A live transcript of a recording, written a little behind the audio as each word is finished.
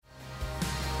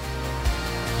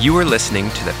You are listening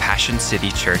to the Passion City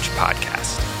Church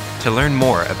podcast. To learn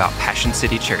more about Passion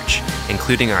City Church,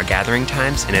 including our gathering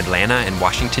times in Atlanta and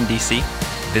Washington, D.C.,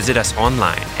 visit us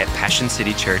online at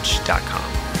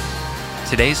passioncitychurch.com.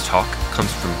 Today's talk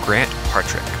comes from Grant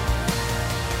Hartrick.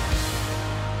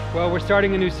 Well, we're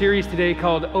starting a new series today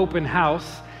called Open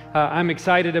House. I'm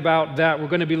excited about that. We're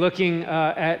going to be looking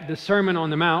at the Sermon on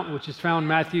the Mount, which is found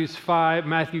Matthew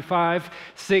 5,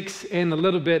 6, and a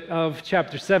little bit of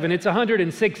chapter 7. It's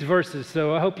 106 verses,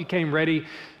 so I hope you came ready.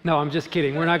 No, I'm just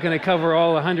kidding. We're not going to cover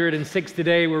all 106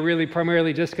 today. We're really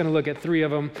primarily just going to look at 3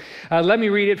 of them. Let me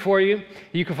read it for you.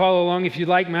 You can follow along if you'd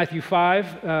like. Matthew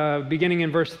 5, beginning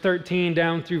in verse 13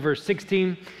 down through verse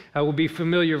 16, will be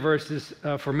familiar verses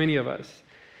for many of us.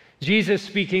 Jesus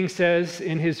speaking says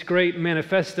in his great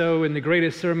manifesto in the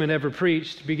greatest sermon ever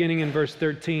preached, beginning in verse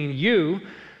 13, "You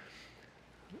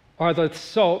are the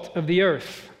salt of the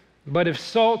earth, but if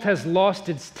salt has lost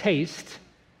its taste,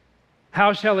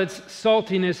 how shall its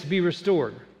saltiness be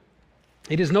restored?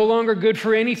 It is no longer good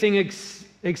for anything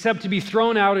except to be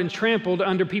thrown out and trampled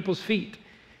under people's feet.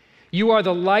 You are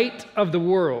the light of the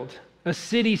world. A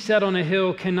city set on a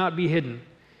hill cannot be hidden.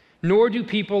 Nor do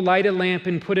people light a lamp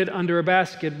and put it under a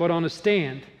basket, but on a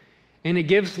stand, and it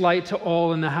gives light to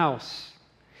all in the house.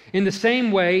 In the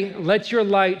same way, let your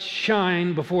light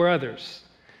shine before others,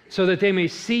 so that they may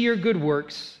see your good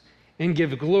works and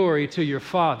give glory to your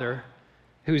Father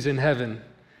who's in heaven."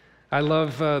 I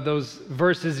love those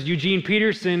verses. Eugene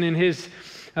Peterson, in his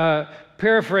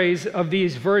paraphrase of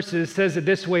these verses, says it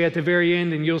this way at the very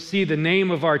end, and you'll see the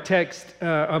name of our text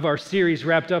of our series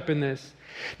wrapped up in this.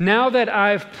 "Now that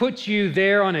I've put you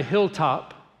there on a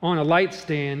hilltop, on a light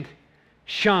stand,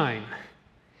 shine.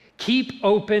 Keep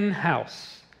open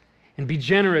house and be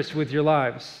generous with your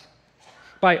lives.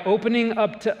 By opening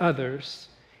up to others,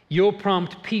 you'll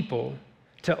prompt people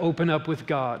to open up with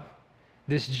God,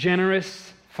 this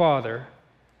generous Father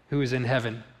who is in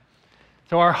heaven."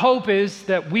 So our hope is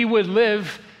that we would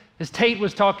live as Tate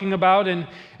was talking about, and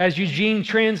as Eugene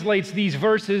translates these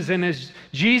verses, and as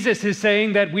Jesus is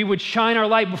saying that we would shine our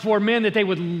light before men, that they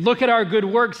would look at our good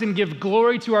works and give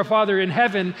glory to our Father in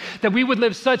heaven, that we would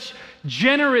live such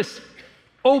generous,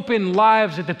 open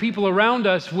lives that the people around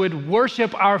us would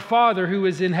worship our Father who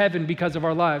is in heaven because of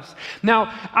our lives.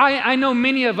 Now, I know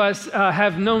many of us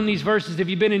have known these verses. If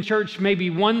you've been in church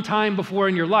maybe one time before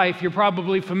in your life, you're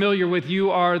probably familiar with "You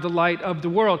are the light of the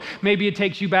world." Maybe it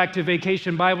takes you back to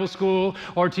Vacation Bible School,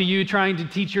 or to you trying to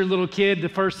teach your little kid the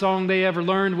first song they ever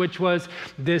learned, which was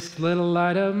 "This Little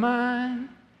Light of Mine."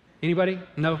 Anybody?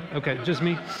 No? Okay, just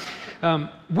me.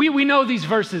 We know these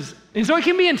verses. And so it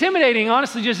can be intimidating,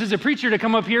 honestly, just as a preacher, to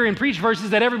come up here and preach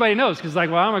verses that everybody knows. Because well,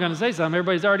 how am I going to say something?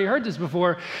 Everybody's already heard this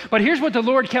before. But here's what the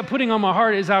Lord kept putting on my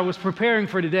heart as I was preparing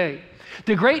for today.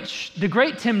 The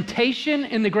great temptation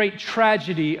and the great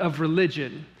tragedy of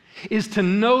religion is to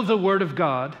know the Word of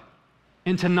God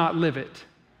and to not live it.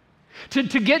 To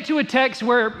get to a text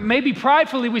where maybe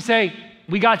pridefully we say,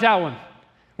 "We got that one.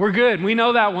 We're good. We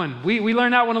know that one. We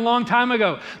learned that one a long time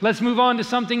ago. Let's move on to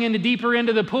something in the deeper end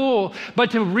of the pool." But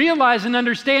to realize and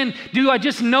understand, do I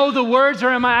just know the words,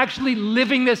 or am I actually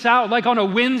living this out like on a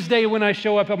Wednesday when I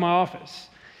show up at my office?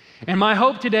 And my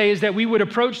hope today is that we would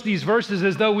approach these verses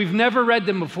as though we've never read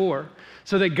them before,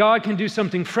 so that God can do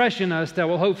something fresh in us that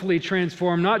will hopefully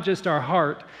transform not just our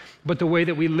heart, but the way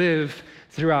that we live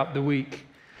throughout the week.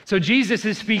 So Jesus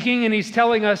is speaking, and he's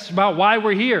telling us about why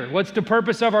we're here. What's the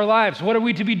purpose of our lives? What are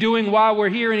we to be doing while we're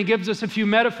here? And he gives us a few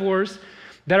metaphors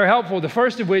that are helpful. The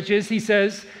first of which is, he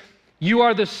says, "You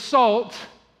are the salt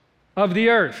of the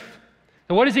earth."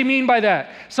 Now, what does he mean by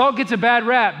that? Salt gets a bad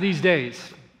rap these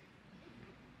days.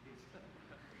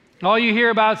 All you hear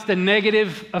about is the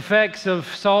negative effects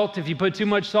of salt if you put too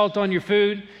much salt on your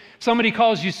food. If somebody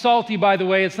calls you salty, by the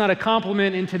way, it's not a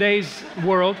compliment in today's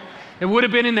world. It would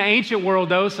have been in the ancient world,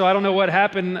 though, so I don't know what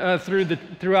happened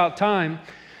throughout time.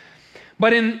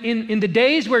 But in the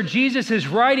days where Jesus is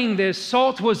writing this,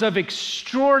 salt was of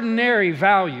extraordinary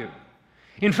value.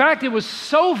 In fact, it was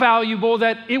so valuable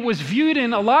that it was viewed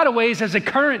in a lot of ways as a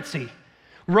currency.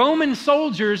 Roman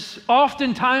soldiers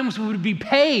oftentimes would be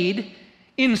paid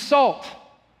in salt.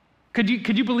 Could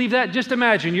you believe that? Just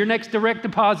imagine your next direct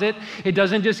deposit. It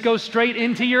doesn't just go straight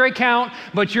into your account,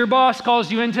 but your boss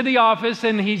calls you into the office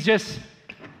and he's just,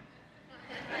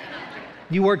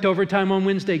 "You worked overtime on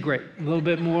Wednesday, great, a little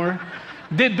bit more."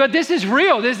 But this is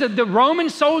real. The Roman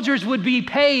soldiers would be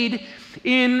paid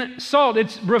in salt.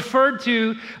 It's referred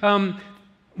to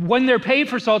when they're paid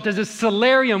for salt as a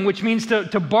salarium, which means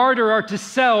to barter or to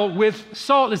sell with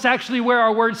salt. It's actually where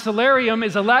our word salarium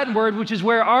is a Latin word, which is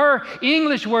where our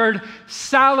English word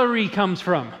salary comes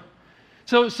from.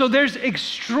 So there's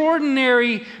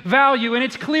extraordinary value, and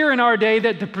it's clear in our day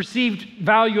that the perceived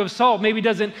value of salt maybe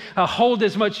doesn't hold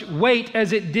as much weight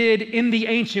as it did in the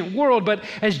ancient world. But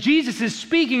as Jesus is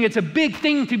speaking, it's a big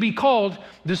thing to be called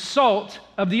the salt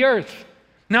of the earth.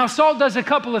 Now, salt does a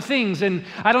couple of things, and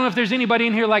I don't know if there's anybody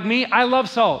in here like me. I love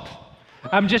salt.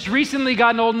 I'm just recently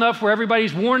gotten old enough where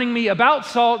everybody's warning me about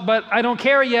salt, but I don't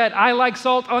care yet. I like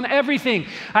salt on everything.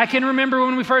 I can remember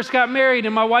when we first got married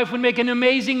and my wife would make an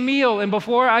amazing meal, and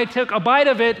before I took a bite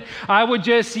of it, I would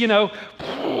just, she's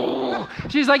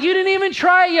like, you didn't even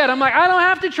try it yet. I'm like, I don't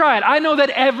have to try it. I know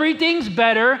that everything's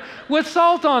better with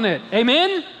salt on it.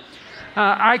 Amen?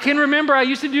 I can remember I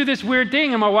used to do this weird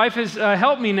thing, and my wife has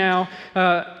helped me now,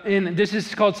 and this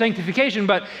is called sanctification,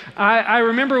 but I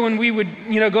remember when we would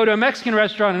go to a Mexican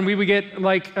restaurant and we would get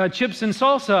like chips and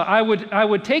salsa, I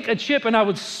would take a chip and I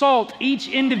would salt each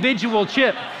individual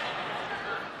chip.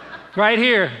 Right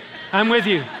here, I'm with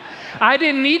you. I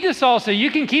didn't need the salsa. You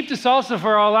can keep the salsa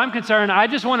for all I'm concerned. I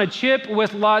just want a chip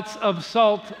with lots of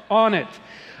salt on it.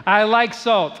 I like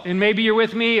salt, and maybe you're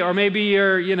with me, or maybe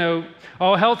you're,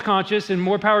 all health conscious, and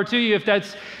more power to you if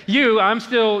that's you. I'm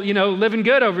still, living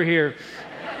good over here.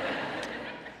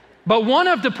 But one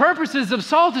of the purposes of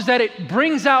salt is that it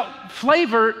brings out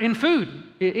flavor in food.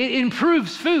 It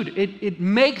improves food. It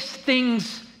makes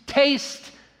things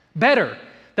taste better.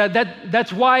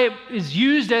 That's why it is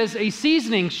used as a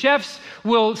seasoning. Chefs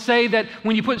will say that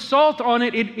when you put salt on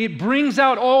it, it brings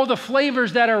out all the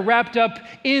flavors that are wrapped up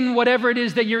in whatever it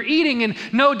is that you're eating. And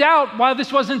no doubt, while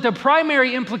this wasn't the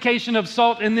primary implication of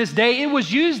salt in this day, it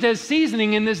was used as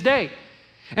seasoning in this day.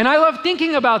 And I love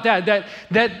thinking about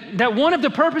that one of the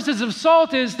purposes of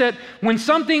salt is that when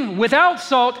something without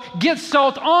salt gets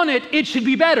salt on it, it should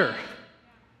be better.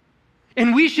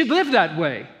 And we should live that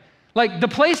way. Like the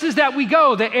places that we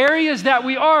go, the areas that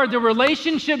we are, the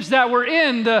relationships that we're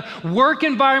in, the work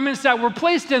environments that we're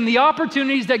placed in, the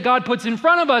opportunities that God puts in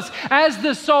front of us as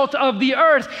the salt of the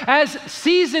earth, as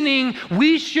seasoning,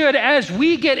 we should, as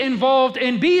we get involved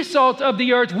and be salt of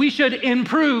the earth, we should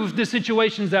improve the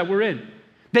situations that we're in.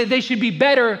 They should be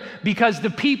better because the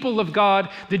people of God,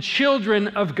 the children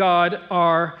of God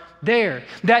are there.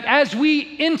 That as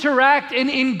we interact and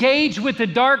engage with the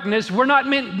darkness, we're not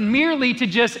meant merely to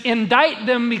just indict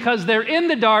them because they're in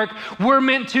the dark. We're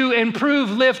meant to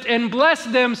improve, lift, and bless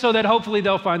them so that hopefully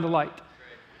they'll find the light.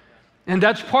 And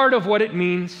that's part of what it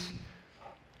means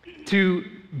to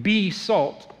be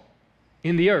salt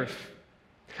in the earth.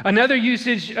 Another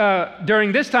usage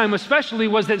during this time especially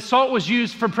was that salt was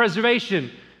used for preservation.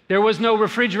 There was no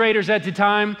refrigerators at the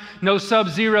time, no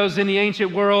Sub-Zeros in the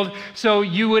ancient world. So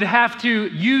you would have to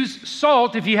use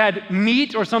salt if you had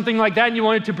meat or something like that and you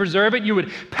wanted to preserve it. You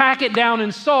would pack it down in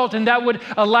salt and that would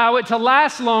allow it to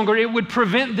last longer. It would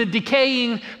prevent the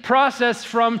decaying process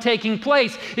from taking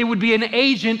place. It would be an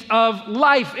agent of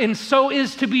life. And so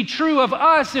is to be true of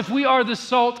us if we are the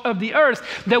salt of the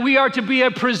earth, that we are to be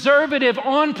a preservative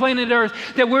on planet Earth,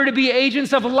 that we're to be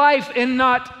agents of life and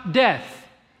not death.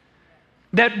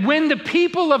 That when the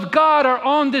people of God are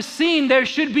on the scene, there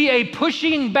should be a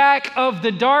pushing back of the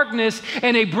darkness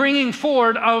and a bringing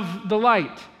forward of the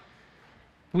light.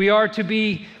 We are to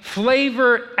be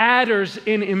flavor adders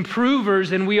and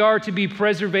improvers, and we are to be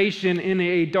preservation in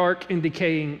a dark and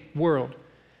decaying world.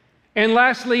 And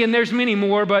lastly, and there's many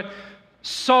more, but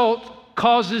salt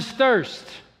causes thirst.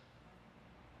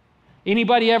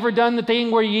 Anybody ever done the thing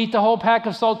where you eat the whole pack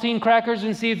of saltine crackers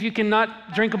and see if you can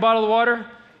not drink a bottle of water?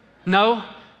 No?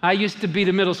 I used to be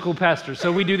the middle school pastor,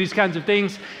 so we do these kinds of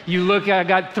things. You look, I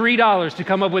got $3 to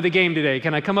come up with a game today.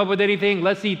 Can I come up with anything?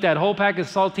 Let's eat that whole pack of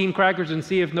saltine crackers and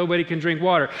see if nobody can drink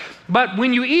water. But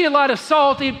when you eat a lot of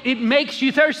salt, it makes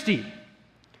you thirsty.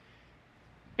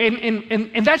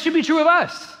 And that should be true of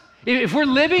us. If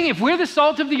we're the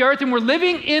salt of the earth and we're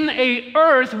living in a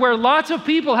earth where lots of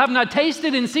people have not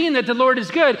tasted and seen that the Lord is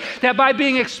good, that by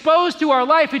being exposed to our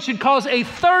life, it should cause a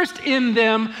thirst in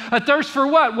them. A thirst for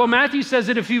what? Well, Matthew says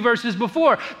it a few verses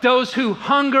before. Those who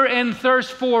hunger and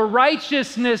thirst for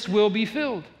righteousness will be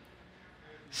filled.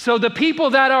 So the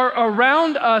people that are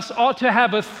around us ought to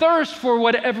have a thirst for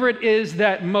whatever it is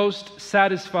that most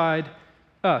satisfied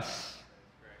us.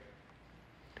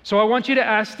 So I want you to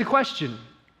ask the question,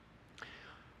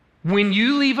 when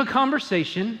you leave a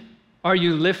conversation, are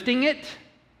you lifting it?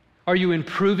 Are you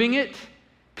improving it?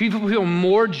 People feel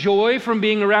more joy from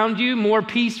being around you, more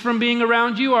peace from being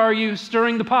around you, or are you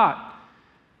stirring the pot?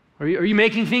 Are you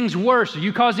making things worse? Are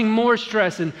you causing more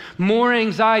stress and more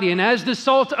anxiety? And as the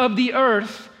salt of the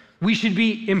earth, we should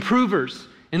be improvers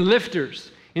and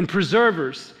lifters and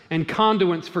preservers and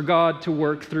conduits for God to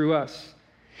work through us.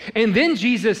 And then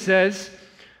Jesus says,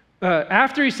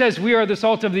 after he says we are the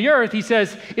salt of the earth, he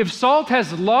says, if salt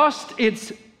has lost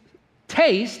its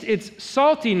taste, its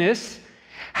saltiness,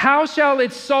 how shall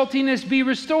its saltiness be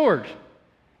restored?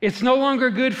 It's no longer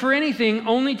good for anything,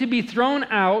 only to be thrown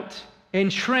out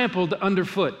and trampled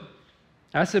underfoot.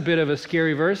 That's a bit of a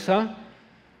scary verse, huh?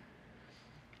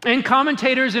 And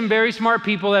commentators and very smart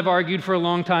people have argued for a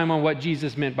long time on what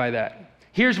Jesus meant by that.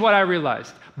 Here's what I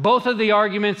realized. Both of the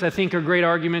arguments I think are great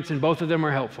arguments, and both of them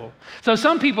are helpful. So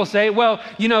some people say, well,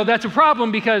 that's a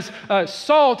problem because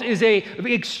salt is an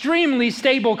extremely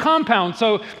stable compound.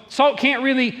 So salt can't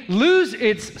really lose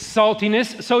its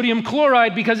saltiness, sodium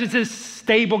chloride, because it's a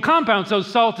stable compound. So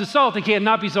salt is salt. It can't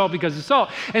not be salt because it's salt.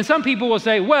 And some people will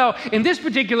say, well, in this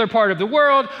particular part of the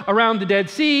world, around the Dead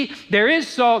Sea, there is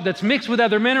salt that's mixed with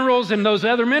other minerals, and those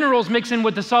other minerals mix in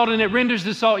with the salt, and it renders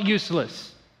the salt useless.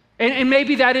 And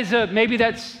maybe that's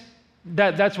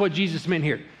what Jesus meant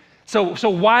here. So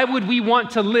why would we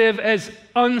want to live as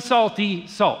unsalty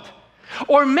salt?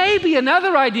 Or maybe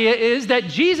another idea is that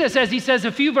Jesus, as he says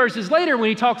a few verses later when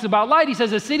he talks about light, he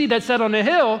says a city that's set on a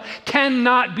hill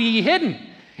cannot be hidden.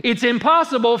 It's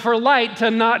impossible for light to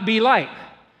not be light.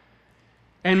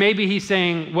 And maybe he's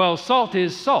saying, well, salt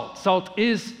is salt. Salt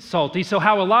is salty. So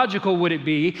how illogical would it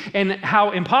be, and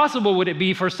how impossible would it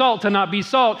be for salt to not be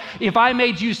salt? If I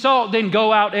made you salt, then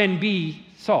go out and be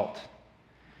salt.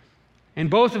 And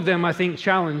both of them, I think,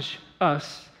 challenge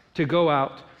us to go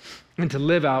out and to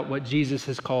live out what Jesus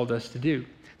has called us to do.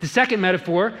 The second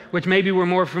metaphor, which maybe we're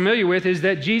more familiar with, is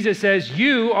that Jesus says,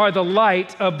 you are the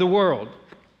light of the world.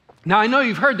 Now, I know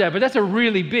you've heard that, but that's a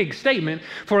really big statement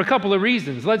for a couple of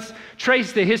reasons. Let's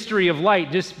trace the history of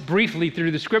light just briefly through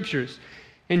the scriptures.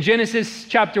 In Genesis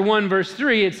chapter 1, verse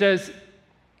 3, it says,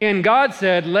 and God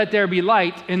said, let there be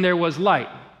light, and there was light.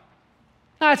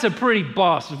 That's a pretty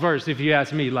boss verse, if you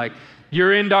ask me. Like,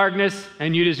 you're in darkness,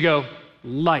 and you just go,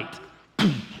 light.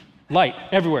 Light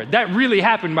everywhere. That really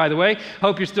happened, by the way.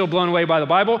 Hope you're still blown away by the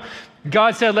Bible.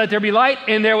 God said, let there be light,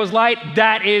 and there was light.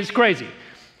 That is crazy.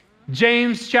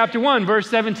 James chapter 1, verse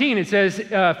 17, it says,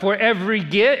 for every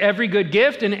good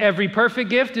gift and every perfect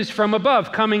gift is from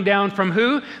above, coming down from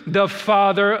who? The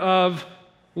Father of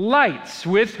lights,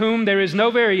 with whom there is no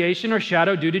variation or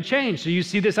shadow due to change. So you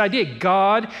see this idea.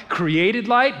 God created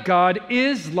light. God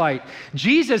is light.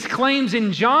 Jesus claims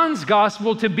in John's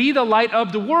gospel to be the light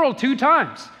of the world 2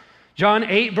 times. John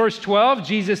 8, verse 12,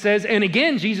 Jesus says, and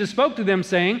again, Jesus spoke to them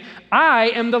saying, I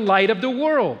am the light of the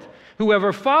world.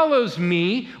 Whoever follows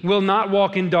me will not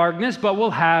walk in darkness, but will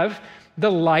have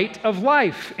the light of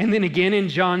life. And then again in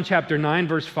John chapter 9,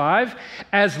 verse 5,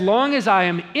 as long as I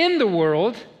am in the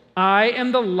world, I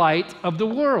am the light of the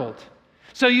world.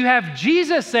 So you have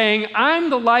Jesus saying, I'm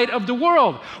the light of the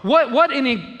world. What an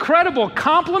incredible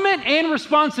compliment and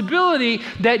responsibility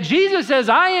that Jesus says,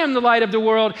 I am the light of the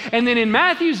world. And then in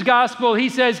Matthew's gospel, he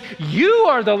says, you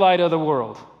are the light of the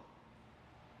world.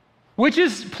 Which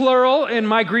is plural in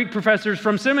my Greek professors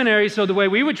from seminary, so the way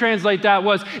we would translate that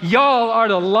was, y'all are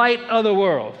the light of the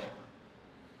world.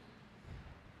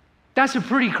 That's a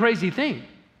pretty crazy thing.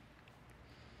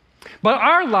 But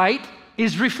our light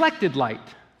is reflected light.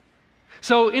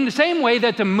 So in the same way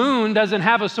that the moon doesn't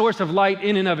have a source of light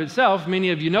in and of itself, many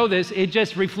of you know this, it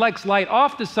just reflects light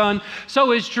off the sun,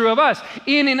 so is true of us.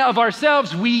 In and of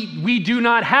ourselves, we do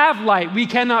not have light. We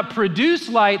cannot produce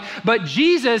light, but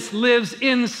Jesus lives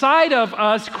inside of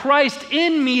us, Christ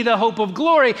in me, the hope of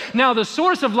glory. Now the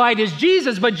source of light is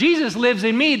Jesus, but Jesus lives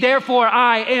in me, therefore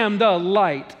I am the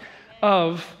light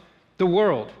of the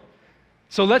world.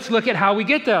 So let's look at how we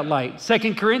get that light.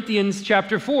 2 Corinthians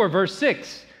chapter 4, verse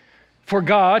 6. For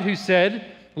God, who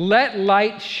said, let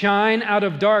light shine out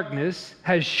of darkness,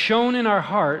 has shone in our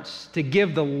hearts to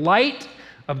give the light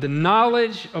of the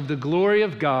knowledge of the glory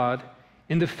of God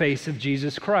in the face of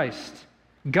Jesus Christ.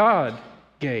 God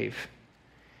gave.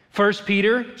 1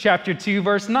 Peter chapter 2,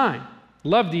 verse 9.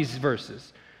 Love these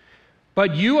verses.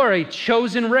 But you are a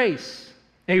chosen race,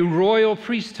 a royal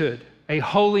priesthood, a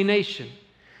holy nation,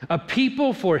 a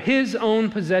people for his own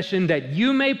possession, that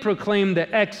you may proclaim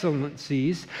the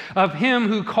excellencies of him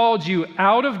who called you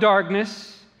out of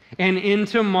darkness and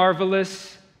into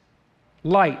marvelous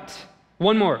light.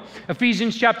 One more.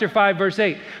 Ephesians chapter 5, verse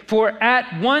 8. For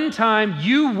at one time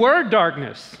you were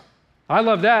darkness. I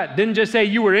love that. Didn't just say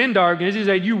you were in darkness. He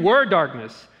said you were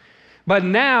darkness. But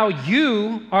now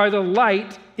you are the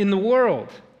light in the world.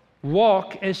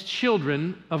 Walk as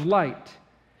children of light.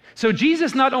 So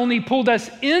Jesus not only pulled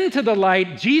us into the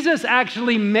light, Jesus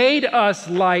actually made us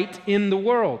light in the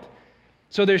world.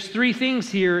 So there's 3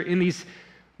 things here in these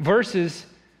verses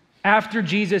after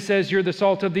Jesus says you're the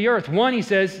salt of the earth. 1, he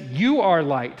says, you are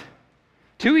light.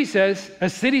 2, he says, a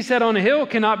city set on a hill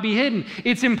cannot be hidden.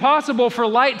 It's impossible for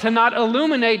light to not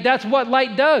illuminate. That's what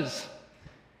light does.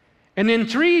 And then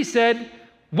 3, he said,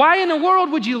 why in the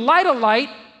world would you light a light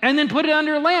and then put it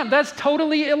under a lamp? That's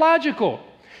totally illogical.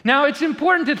 Now, it's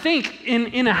important to think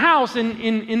in a house,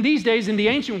 in these days, in the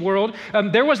ancient world,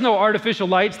 there was no artificial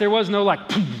lights. There was no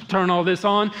turn all this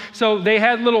on. So they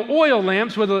had little oil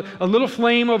lamps with a little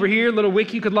flame over here, a little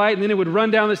wick you could light, and then it would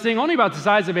run down this thing, only about the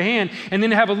size of a hand, and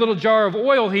then have a little jar of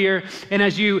oil here. And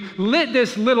as you lit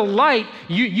this little light,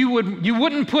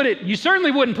 you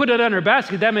certainly wouldn't put it under a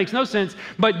basket. That makes no sense.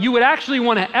 But you would actually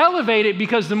want to elevate it,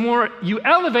 because the more you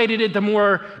elevated it, the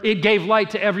more it gave light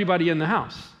to everybody in the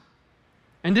house.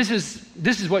 And this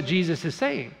is what Jesus is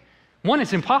saying. 1,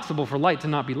 it's impossible for light to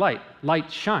not be light.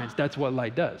 Light shines. That's what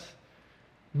light does.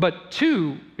 But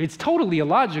 2, it's totally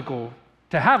illogical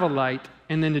to have a light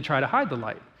and then to try to hide the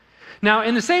light. Now,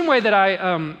 in the same way that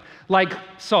I like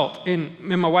salt, and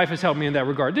my wife has helped me in that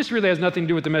regard. This really has nothing to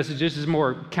do with the message. This is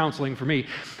more counseling for me.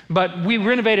 But we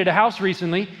renovated a house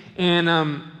recently,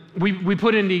 and we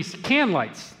put in these can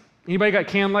lights. Anybody got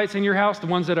can lights in your house, the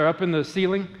ones that are up in the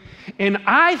ceiling? And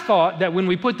I thought that when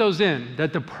we put those in,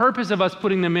 that the purpose of us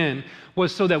putting them in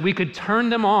was so that we could turn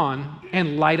them on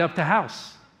and light up the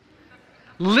house.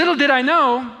 Little did I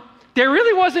know, there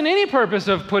really wasn't any purpose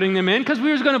of putting them in, because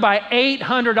we were going to buy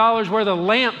 $800 worth of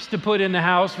lamps to put in the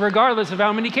house, regardless of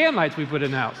how many can lights we put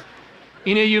in the house.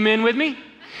 Any of you men with me?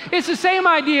 It's the same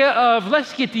idea of,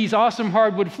 let's get these awesome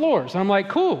hardwood floors. I'm like,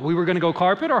 cool, we were going to go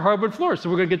carpet or hardwood floors. So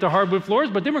we're going to get the hardwood floors,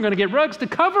 but then we're going to get rugs to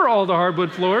cover all the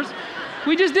hardwood floors.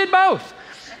 We just did both.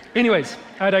 Anyways,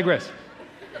 I digress.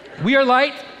 We are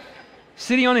light.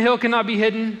 City on a hill cannot be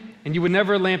hidden. And you would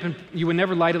never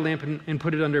light a lamp and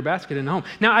put it under a basket in the home.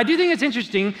 Now, I do think it's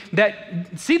interesting that,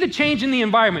 see the change in the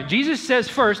environment. Jesus says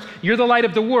first, you're the light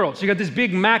of the world. So you got this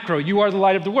big macro, you are the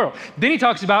light of the world. Then he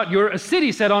talks about you're a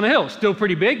city set on a hill. Still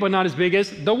pretty big, but not as big as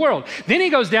the world. Then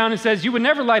he goes down and says you would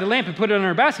never light a lamp and put it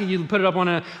under a basket. You put it up on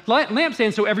a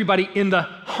lampstand so everybody in the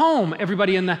home,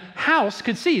 everybody in the house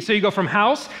could see. So you go from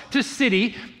house to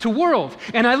city to world.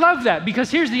 And I love that, because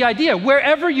here's the idea.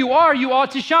 Wherever you are, you ought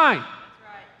to shine.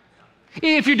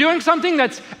 If you're doing something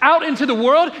that's out into the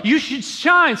world, you should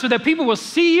shine so that people will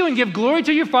see you and give glory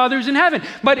to your Father who's in heaven.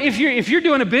 But if you're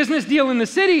doing a business deal in the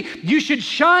city, you should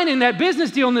shine in that business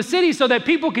deal in the city so that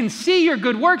people can see your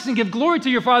good works and give glory to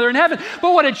your Father in heaven.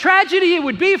 But what a tragedy it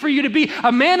would be for you to be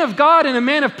a man of God and a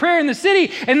man of prayer in the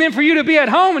city, and then for you to be at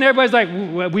home and everybody's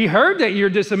like, we heard that you're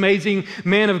this amazing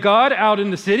man of God out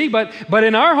in the city, but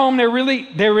in our home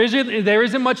there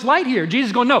isn't much light here. Jesus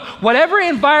is going, no, whatever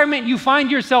environment you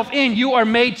find yourself in, you are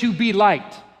made to be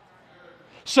light.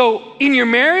 So in your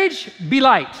marriage, be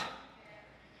light.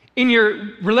 In your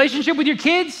relationship with your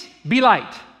kids, be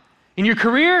light. In your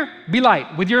career, be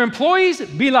light. With your employees,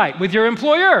 be light. With your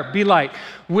employer, be light.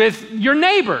 With your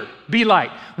neighbor, be light.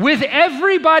 With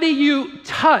everybody you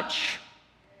touch,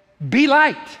 be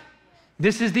light.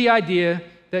 This is the idea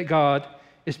that God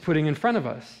is putting in front of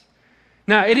us.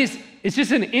 Now, it's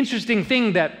just an interesting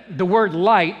thing that the word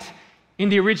light in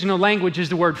the original language is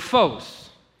the word phos,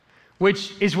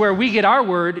 which is where we get our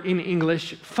word in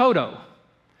English, photo.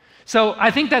 So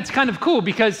I think that's kind of cool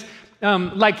because,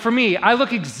 like for me, I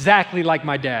look exactly like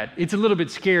my dad. It's a little bit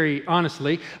scary,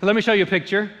 honestly. Let me show you a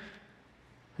picture.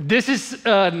 This is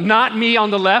not me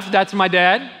on the left. That's my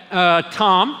dad,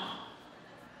 Tom.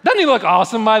 Doesn't he look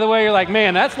awesome, by the way? You're like,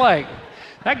 man, that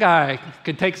guy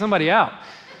could take somebody out.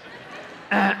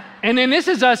 And then this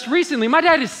is us recently. My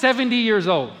dad is 70 years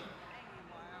old.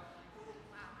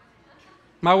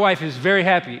 My wife is very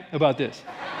happy about this.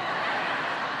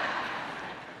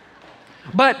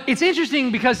 But it's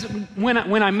interesting because when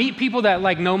I meet people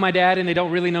that know my dad and they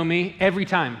don't really know me, every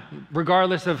time,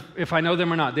 regardless of if I know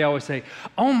them or not, they always say,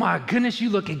 oh my goodness,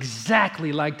 you look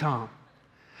exactly like Tom.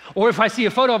 Or if I see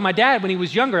a photo of my dad when he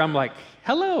was younger, I'm like,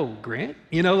 hello, Grant.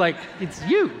 It's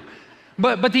you.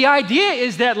 But the idea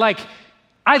is that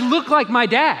I look like my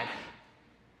dad.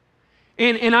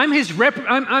 And I'm his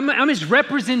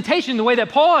representation. The way that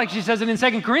Paul actually says it in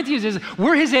 2 Corinthians is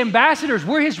we're his ambassadors,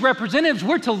 we're his representatives,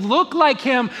 we're to look like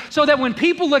him so that when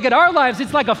people look at our lives,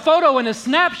 it's like a photo and a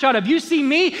snapshot of you see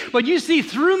me, but you see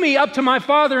through me up to my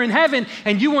Father in heaven,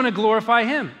 and you want to glorify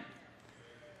him.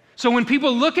 So when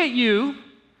people look at you,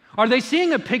 are they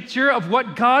seeing a picture of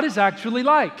what God is actually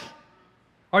like?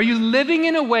 Are you living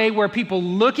in a way where people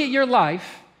look at your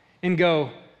life and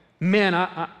go, man,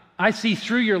 I see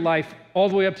through your life all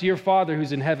the way up to your Father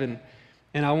who's in heaven,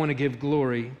 and I want to give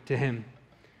glory to him.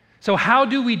 So how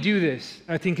do we do this,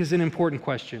 I think, is an important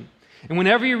question. And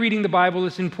whenever you're reading the Bible,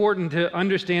 it's important to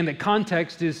understand that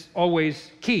context is always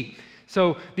key.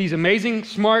 So these amazing,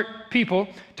 smart people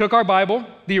took our Bible,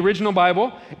 the original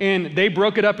Bible, and they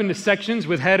broke it up into sections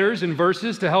with headers and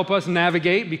verses to help us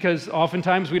navigate, because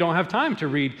oftentimes we don't have time to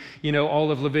read,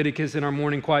 all of Leviticus in our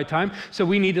morning quiet time. So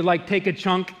we need to take a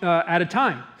chunk at a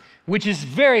time, which is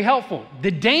very helpful.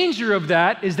 The danger of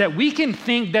that is that we can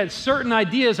think that certain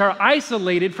ideas are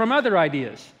isolated from other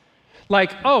ideas.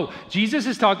 Like, Jesus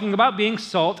is talking about being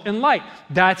salt and light.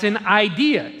 That's an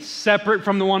idea, separate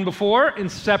from the one before and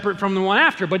separate from the one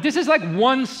after. But this is like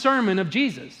one sermon of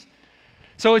Jesus.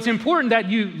 So it's important that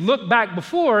you look back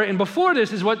before, and before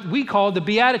this is what we call the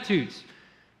Beatitudes.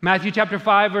 Matthew chapter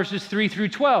 5, verses 3 through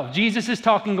 12. Jesus is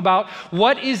talking about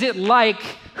what is it like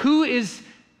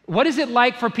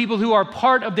for people who are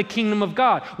part of the kingdom of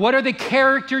God? What are the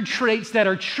character traits that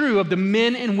are true of the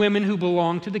men and women who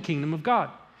belong to the kingdom of God?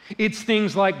 It's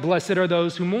things like, blessed are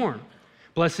those who mourn.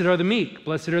 Blessed are the meek.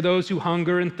 Blessed are those who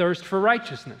hunger and thirst for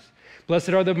righteousness.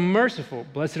 Blessed are the merciful.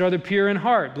 Blessed are the pure in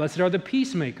heart. Blessed are the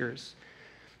peacemakers.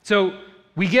 So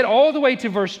we get all the way to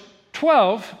verse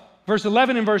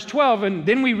 11 and verse 12, and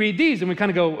then we read these and we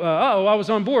kind of go, I was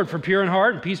on board for pure in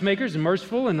heart and peacemakers and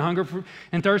merciful and hunger for,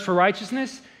 and thirst for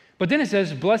righteousness. But then it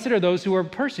says, blessed are those who are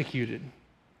persecuted.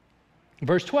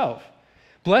 Verse 12,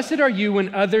 blessed are you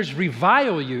when others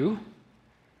revile you.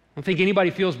 I don't think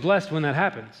anybody feels blessed when that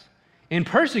happens. And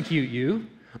persecute you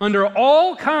under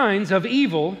all kinds of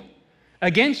evil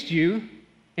against you,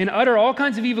 and utter all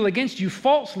kinds of evil against you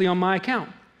falsely on my account.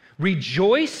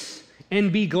 Rejoice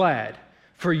and be glad,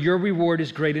 for your reward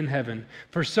is great in heaven.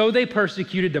 For so they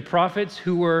persecuted the prophets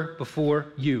who were before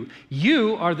you.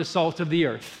 You are the salt of the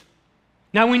earth.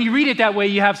 Now, when you read it that way,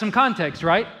 you have some context,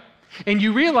 right? And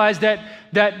you realize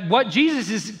that what Jesus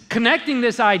is connecting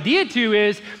this idea to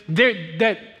is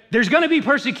that there's going to be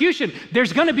persecution.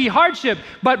 There's going to be hardship.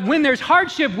 But when there's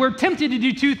hardship, we're tempted to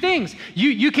do two things.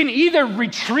 You can either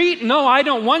retreat, no, I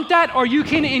don't want that, or you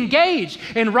can engage.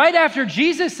 And right after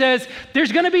Jesus says,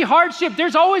 there's going to be hardship.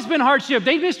 There's always been hardship.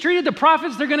 They mistreated the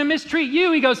prophets. They're going to mistreat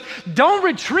you. He goes, don't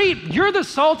retreat. You're the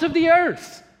salt of the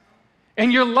earth.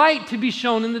 And you're light to be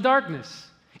shown in the darkness.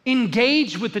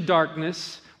 Engage with the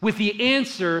darkness with the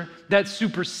answer that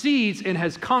supersedes and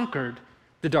has conquered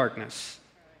the darkness.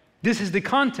 This is the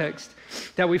context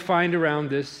that we find around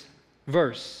this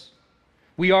verse.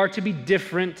 We are to be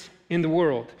different in the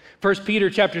world. 1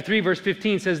 Peter chapter 3, verse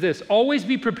 15 says this, always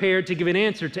be prepared to give an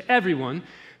answer to everyone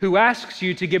who asks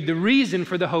you to give the reason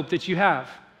for the hope that you have.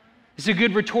 It's a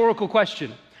good rhetorical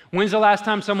question. When's the last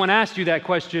time someone asked you that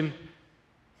question?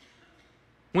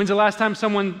 When's the last time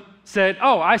someone said,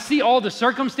 I see all the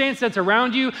circumstance that's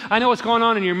around you. I know what's going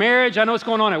on in your marriage. I know what's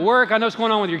going on at work. I know what's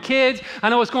going on with your kids. I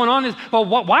know what's going on. But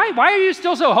why are you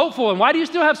still so hopeful? And why do you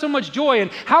still have so much joy?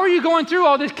 And how are you going through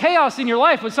all this chaos in your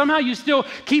life, but somehow you still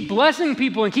keep blessing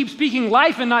people and keep speaking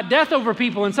life and not death over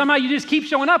people? And somehow you just keep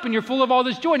showing up and you're full of all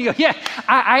this joy. And you go, yeah,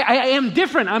 I am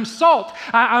different. I'm salt.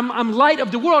 I'm light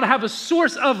of the world. I have a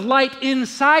source of light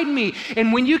inside me.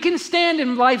 And when you can stand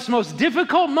in life's most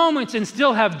difficult moments and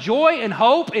still have joy and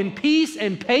hope and peace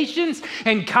and patience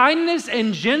and kindness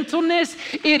and gentleness,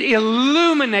 it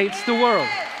illuminates the world.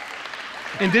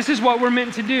 And this is what we're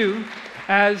meant to do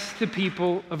as the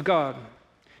people of God.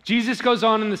 Jesus goes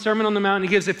on in the Sermon on the Mount and he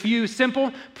gives a few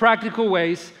simple, practical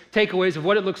takeaways of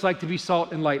what it looks like to be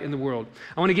salt and light in the world.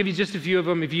 I want to give you just a few of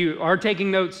them. If you are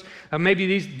taking notes,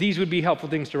 maybe these would be helpful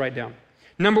things to write down.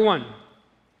 Number one,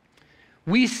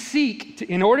 we seek,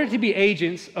 in order to be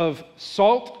agents of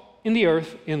salt in the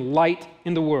earth and light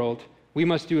in the world, we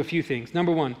must do a few things.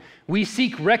 Number one, we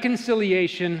seek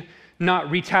reconciliation, not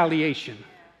retaliation.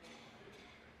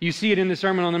 You see it in the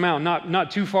Sermon on the Mount, not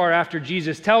too far after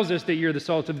Jesus tells us that you're the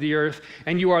salt of the earth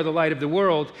and you are the light of the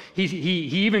world. He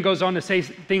even goes on to say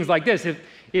things like this.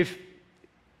 If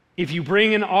you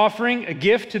bring an offering, a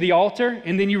gift to the altar,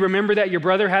 and then you remember that your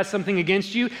brother has something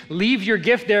against you, leave your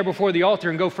gift there before the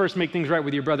altar and go first make things right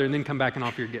with your brother and then come back and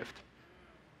offer your gift.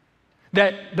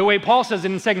 That the way Paul says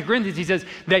it in 2 Corinthians, he says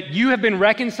that you have been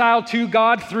reconciled to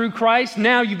God through Christ.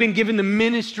 Now you've been given the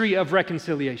ministry of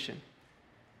reconciliation.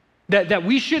 That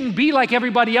we shouldn't be like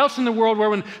everybody else in the world where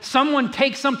when someone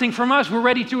takes something from us, we're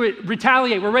ready to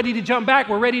retaliate, we're ready to jump back,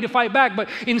 we're ready to fight back. But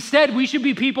instead, we should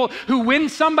be people who, when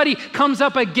somebody comes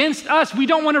up against us, we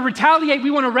don't want to retaliate,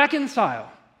 we want to reconcile.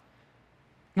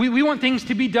 We want things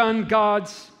to be done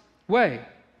God's way.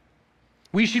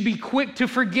 We should be quick to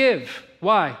forgive.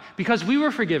 Why? Because we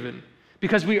were forgiven.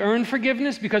 Because we earned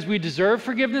forgiveness? Because we deserve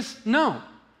forgiveness? No.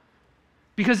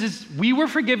 Because we were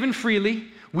forgiven freely,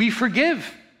 we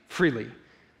forgive freely.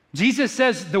 Jesus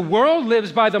says the world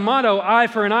lives by the motto, eye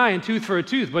for an eye and tooth for a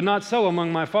tooth, but not so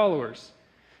among my followers.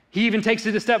 He even takes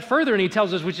it a step further and he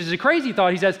tells us, which is a crazy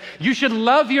thought, he says, you should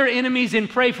love your enemies and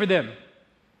pray for them.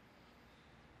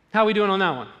 How are we doing on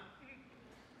that one?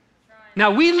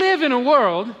 Now, we live in a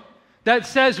world that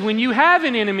says when you have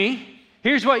an enemy,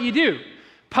 here's what you do.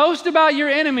 Post about your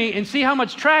enemy and see how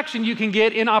much traction you can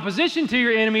get in opposition to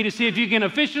your enemy to see if you can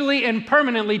officially and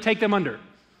permanently take them under.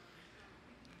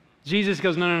 Jesus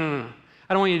goes, no.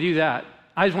 I don't want you to do that.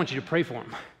 I just want you to pray for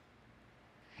them.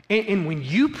 And when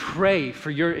you pray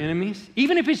for your enemies,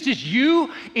 even if it's just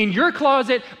you in your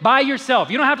closet by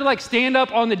yourself, you don't have to like stand up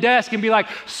on the desk and be like,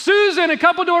 Susan, a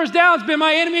couple doors down, has been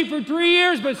my enemy for 3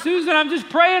 years, but Susan, I'm just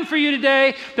praying for you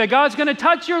today that God's gonna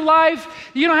touch your life.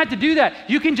 You don't have to do that.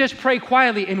 You can just pray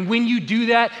quietly. And when you do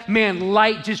that, man,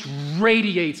 light just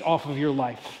radiates off of your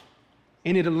life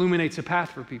and it illuminates a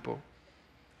path for people.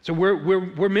 So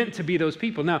we're meant to be those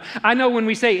people. Now, I know when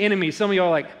we say enemies, some of y'all are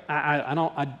like,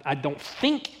 I don't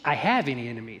think I have any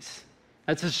enemies.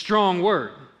 That's a strong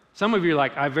word. Some of you are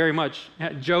like, I very much.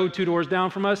 Joe, 2 doors down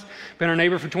from us, been our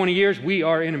neighbor for 20 years. We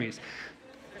are enemies.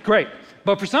 Great.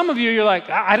 But for some of you, you're like,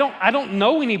 I don't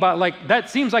know anybody. Like,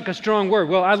 that seems like a strong word.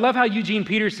 Well, I love how Eugene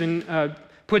Peterson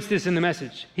puts this in the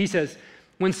message. He says,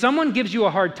 when someone gives you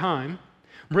a hard time,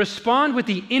 respond with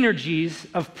the energies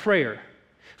of prayer.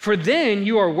 For then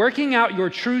you are working out your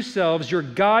true selves, your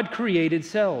God-created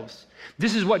selves.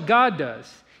 This is what God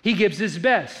does. He gives his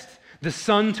best, the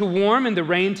sun to warm and the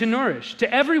rain to nourish,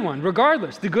 to everyone,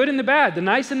 regardless, the good and the bad, the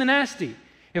nice and the nasty.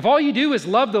 If all you do is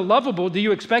love the lovable, do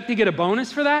you expect to get a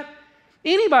bonus for that?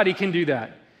 Anybody can do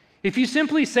that. If you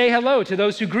simply say hello to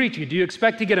those who greet you, do you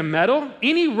expect to get a medal?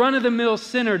 Any run-of-the-mill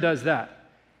sinner does that.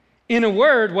 In a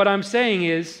word, what I'm saying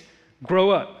is,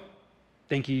 grow up.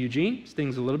 Thank you, Eugene.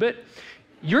 Stings a little bit.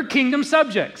 You're kingdom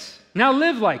subjects. Now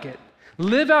live like it.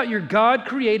 Live out your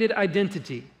God-created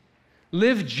identity.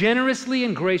 Live generously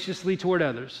and graciously toward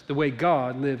others, the way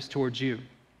God lives towards you.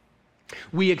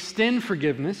 We extend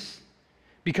forgiveness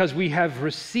because we have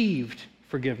received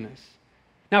forgiveness.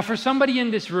 Now, for somebody in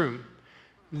this room,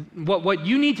 what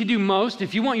you need to do most,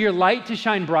 if you want your light to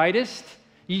shine brightest,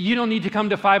 you don't need to come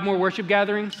to 5 more worship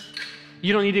gatherings.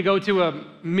 You don't need to go to a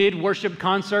mid-worship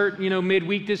concert,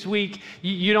 midweek this week.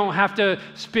 You don't have to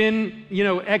spend,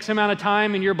 X amount of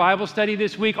time in your Bible study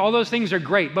this week. All those things are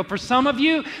great. But for some of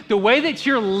you, the way that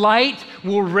your light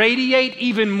will radiate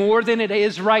even more than it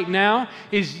is right now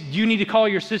is you need to call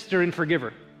your sister and forgive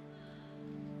her.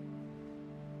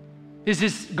 This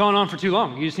has gone on for too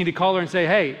long. You just need to call her and say,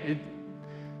 hey,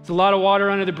 it's a lot of water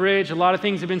under the bridge. A lot of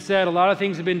things have been said. A lot of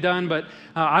things have been done. But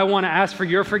I want to ask for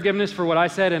your forgiveness for what I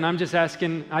said. And I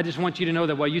just want you to know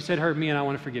that what you said hurt me and I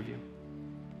want to forgive you.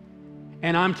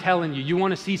 And I'm telling you, you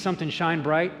want to see something shine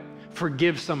bright?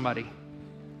 Forgive somebody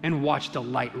and watch the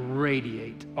light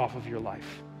radiate off of your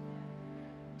life.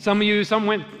 Some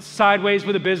went sideways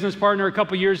with a business partner a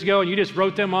couple years ago and you just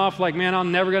wrote them off like, man,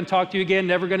 I'm never going to talk to you again,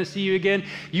 never going to see you again.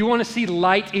 You want to see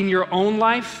light in your own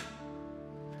life?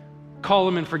 Call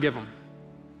them and forgive them.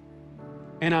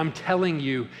 And I'm telling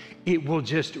you, it will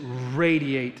just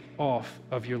radiate off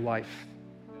of your life.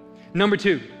 Number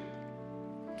 2,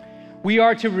 we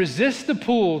are to resist the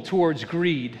pull towards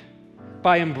greed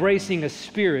by embracing a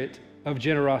spirit of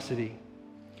generosity.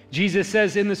 Jesus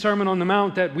says in the Sermon on the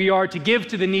Mount that we are to give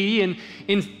to the needy, and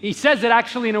he says it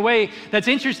actually in a way that's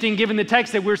interesting given the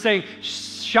text that we're saying,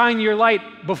 shine your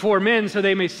light before men so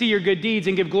they may see your good deeds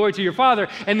and give glory to your Father.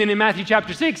 And then in Matthew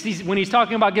chapter 6, when he's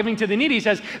talking about giving to the needy, he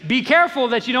says, be careful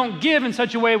that you don't give in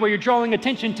such a way where you're drawing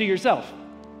attention to yourself.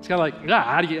 It's kind of like,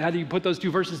 how do you put those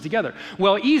 2 verses together?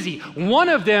 Well, easy. One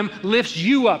of them lifts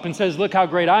you up and says, look how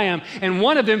great I am. And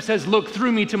one of them says, look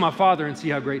through me to my Father and see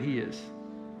how great he is.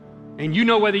 And you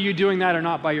know whether you're doing that or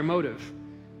not by your motive.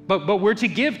 But we're to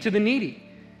give to the needy.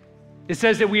 It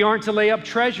says that we aren't to lay up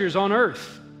treasures on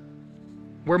earth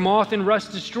where moth and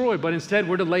rust destroy, but instead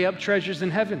we're to lay up treasures in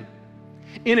heaven.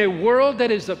 In a world that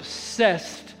is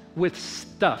obsessed with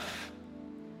stuff,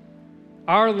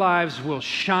 our lives will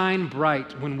shine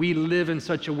bright when we live in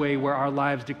such a way where our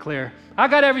lives declare, I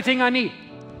got everything I need.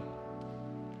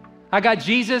 I got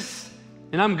Jesus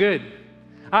and I'm good.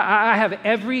 I have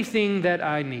everything that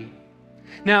I need.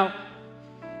 Now,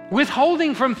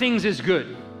 withholding from things is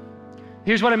good.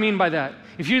 Here's what I mean by that.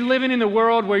 If you're living in the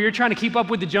world where you're trying to keep up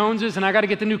with the Joneses and I got to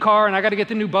get the new car and I got to get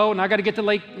the new boat and I got to get the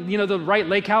lake, the right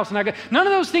lake house and none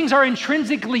of those things are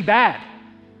intrinsically bad.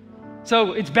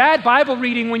 So it's bad Bible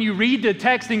reading when you read the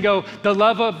text and go,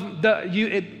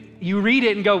 you read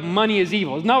it and go, money is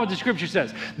evil. It's not what the scripture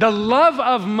says. The love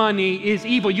of money is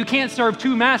evil. You can't serve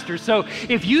 2 masters. So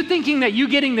if you're thinking that you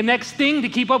getting the next thing to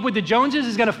keep up with the Joneses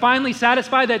is going to finally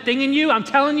satisfy that thing in you, I'm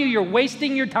telling you, you're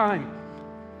wasting your time.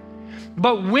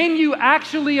 But when you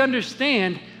actually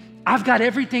understand, I've got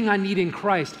everything I need in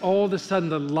Christ, all of a sudden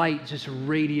the light just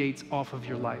radiates off of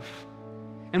your life.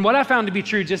 And what I found to be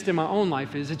true just in my own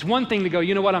life is it's one thing to go,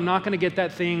 you know what, I'm not going to get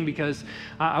that thing because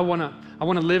I want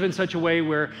to live in such a way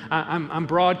where I'm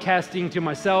broadcasting to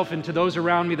myself and to those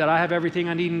around me that I have everything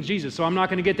I need in Jesus. So I'm not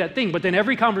going to get that thing. But then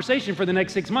every conversation for the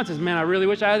next 6 months is, man, I really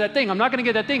wish I had that thing. I'm not going to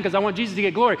get that thing because I want Jesus to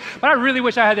get glory. But I really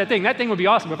wish I had that thing. That thing would be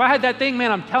awesome. If I had that thing,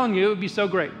 man, I'm telling you, it would be so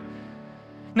great.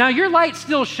 Now, your light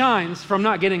still shines from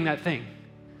not getting that thing.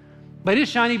 But it'd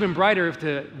shine even brighter if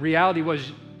the reality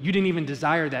was you didn't even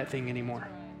desire that thing anymore,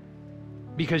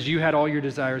 because you had all your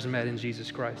desires met in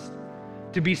Jesus Christ.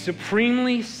 To be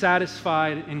supremely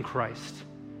satisfied in Christ.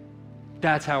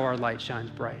 That's how our light shines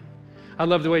bright. I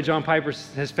love the way John Piper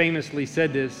has famously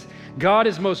said this. God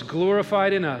is most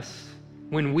glorified in us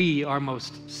when we are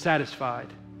most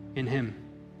satisfied in Him.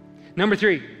 Number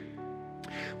 3,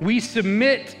 we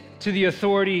submit to the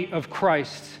authority of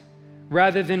Christ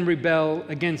rather than rebel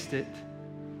against it.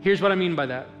 Here's what I mean by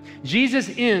that. Jesus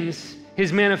ends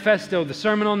his manifesto, the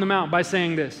Sermon on the Mount, by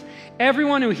saying this: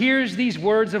 everyone who hears these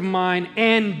words of mine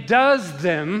and does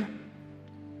them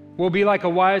will be like a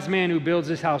wise man who builds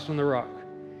his house on the rock.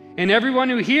 And everyone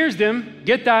who hears them,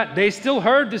 get that, they still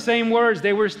heard the same words,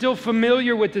 they were still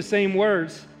familiar with the same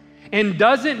words, and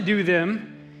doesn't do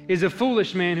them is a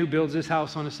foolish man who builds his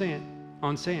house on sand.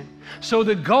 So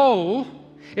the goal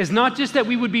is not just that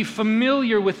we would be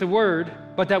familiar with the word,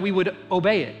 but that we would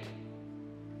obey it.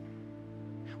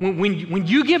 When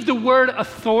you give the word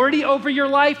authority over your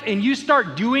life and you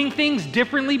start doing things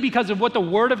differently because of what the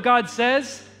word of God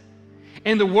says,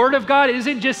 and the word of God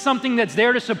isn't just something that's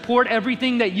there to support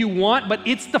everything that you want, but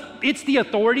it's the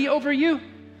authority over you,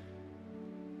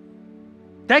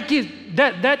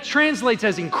 that translates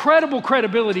as incredible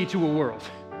credibility to a world.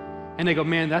 And they go,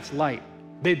 man, that's light.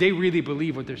 They really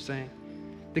believe what they're saying.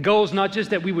 The goal is not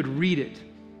just that we would read it,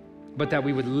 but that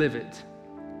we would live it,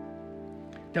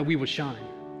 that we would shine.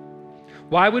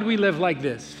 Why would we live like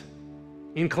this?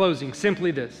 In closing,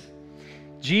 simply this.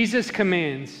 Jesus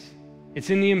commands, it's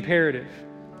in the imperative,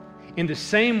 in the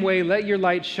same way, let your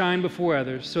light shine before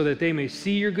others so that they may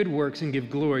see your good works and give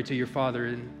glory to your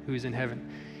Father who is in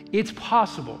heaven. It's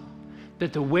possible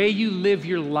that the way you live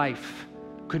your life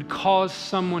could cause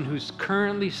someone who's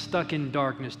currently stuck in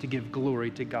darkness to give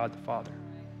glory to God the Father.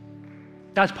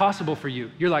 That's possible for you.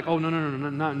 You're like, oh, no,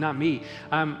 not me.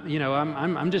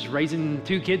 I'm just raising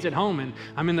 2 kids at home and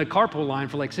I'm in the carpool line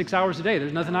for like 6 hours a day.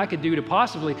 There's nothing I could do to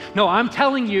possibly. No, I'm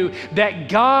telling you that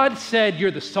God said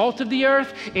you're the salt of the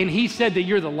earth, and He said that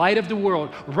you're the light of the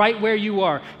world right where you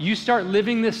are. You start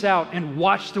living this out and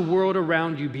watch the world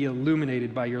around you be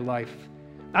illuminated by your life.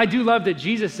 I do love that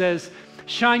Jesus says,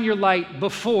 shine your light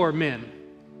before men.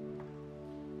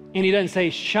 And He doesn't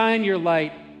say, shine your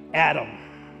light at them.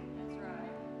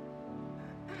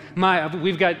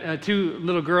 We've got 2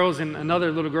 little girls and another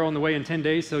little girl on the way in 10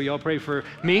 days, so y'all pray for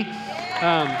me.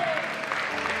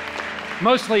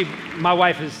 Mostly my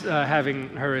wife is having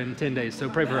her in 10 days, so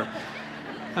pray for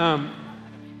her.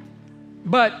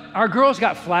 But our girls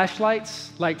got flashlights,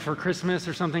 like for Christmas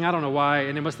or something. I don't know why,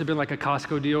 and it must have been like a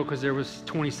Costco deal because there was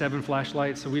 27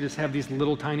 flashlights, so we just have these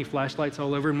little tiny flashlights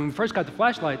all over. And when we first got the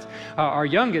flashlights, our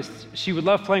youngest, she would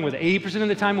love playing with it. 80% of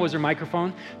the time it was her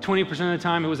microphone, 20% of the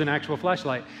time it was an actual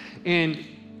flashlight. And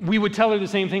we would tell her the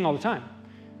same thing all the time.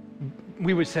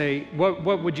 We would say,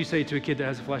 what would you say to a kid that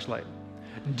has a flashlight?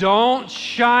 Don't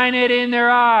shine it in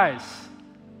their eyes.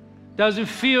 Doesn't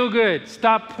feel good.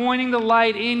 Stop pointing the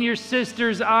light in your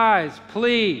sister's eyes,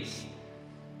 please.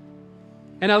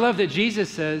 And I love that Jesus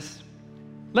says,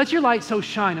 let your light so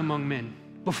shine among men,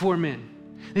 before men.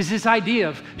 There's this idea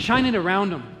of shining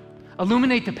around them.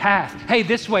 Illuminate the path. Hey,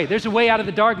 this way. There's a way out of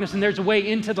the darkness and there's a way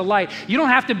into the light. You don't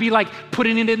have to be like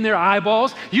putting it in their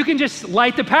eyeballs. You can just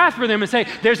light the path for them and say,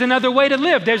 there's another way to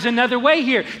live. There's another way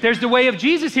here. There's the way of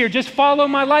Jesus here. Just follow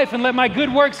my life and let my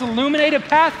good works illuminate a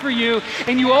path for you.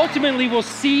 And you ultimately will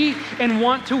see and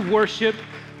want to worship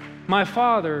my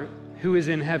Father who is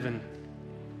in heaven.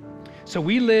 So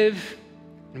we live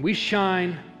and we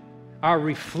shine our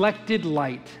reflected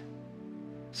light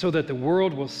so that the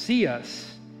world will see us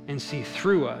and see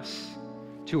through us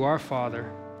to our Father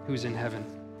who's in heaven.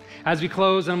 As we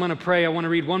close, I'm going to pray. I want to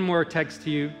read one more text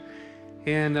to you.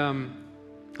 And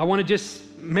I want to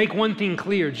just make one thing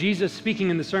clear. Jesus, speaking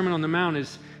in the Sermon on the Mount,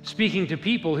 is speaking to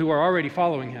people who are already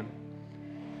following Him.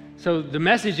 So the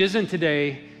message isn't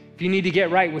today, if you need to get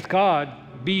right with God,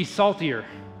 be saltier.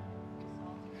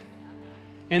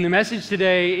 And the message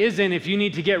today isn't, if you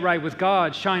need to get right with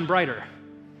God, shine brighter.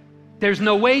 There's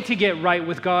no way to get right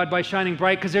with God by shining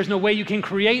bright, because there's no way you can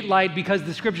create light, because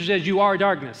the scripture says you are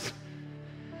darkness.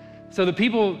 So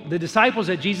the disciples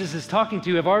that Jesus is talking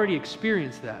to have already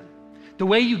experienced that. The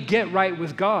way you get right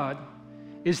with God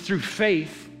is through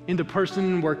faith in the person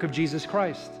and work of Jesus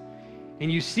Christ.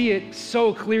 And you see it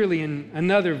so clearly in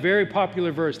another very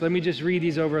popular verse. Let me just read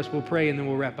these over us. We'll pray and then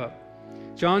we'll wrap up.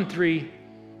 John 3,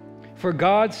 "For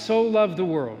God so loved the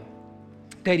world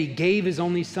that he gave his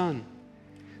only Son,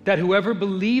 that whoever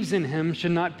believes in him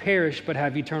should not perish but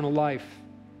have eternal life.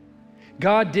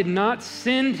 God did not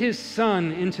send his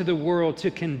Son into the world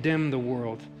to condemn the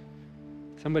world."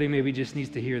 Somebody maybe just needs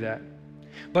to hear that.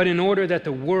 "But in order that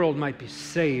the world might be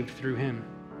saved through him.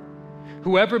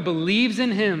 Whoever believes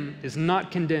in him is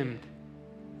not condemned,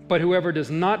 but whoever does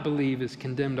not believe is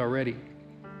condemned already,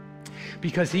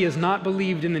 because he has not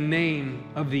believed in the name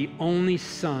of the only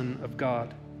Son of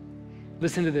God."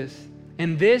 Listen to this.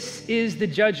 "And this is the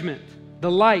judgment.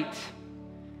 The light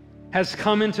has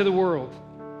come into the world,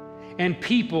 and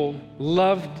people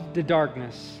loved the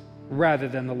darkness rather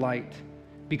than the light,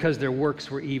 because their works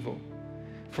were evil.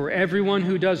 For everyone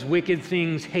who does wicked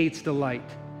things hates the light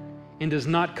and does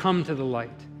not come to the light,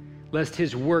 lest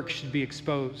his work should be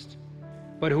exposed.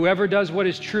 But whoever does what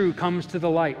is true comes to the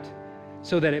light,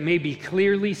 so that it may be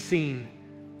clearly seen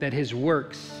that his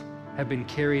works have been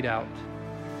carried out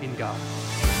in God."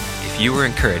 If you were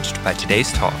encouraged by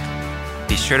today's talk,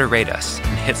 be sure to rate us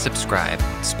and hit subscribe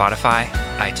on Spotify,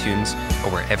 iTunes,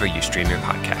 or wherever you stream your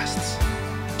podcasts.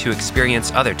 To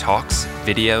experience other talks,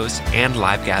 videos, and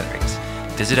live gatherings,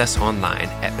 visit us online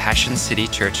at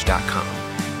PassionCityChurch.com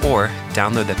or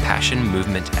download the Passion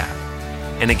Movement app.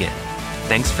 And again,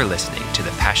 thanks for listening to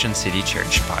the Passion City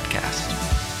Church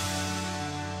podcast.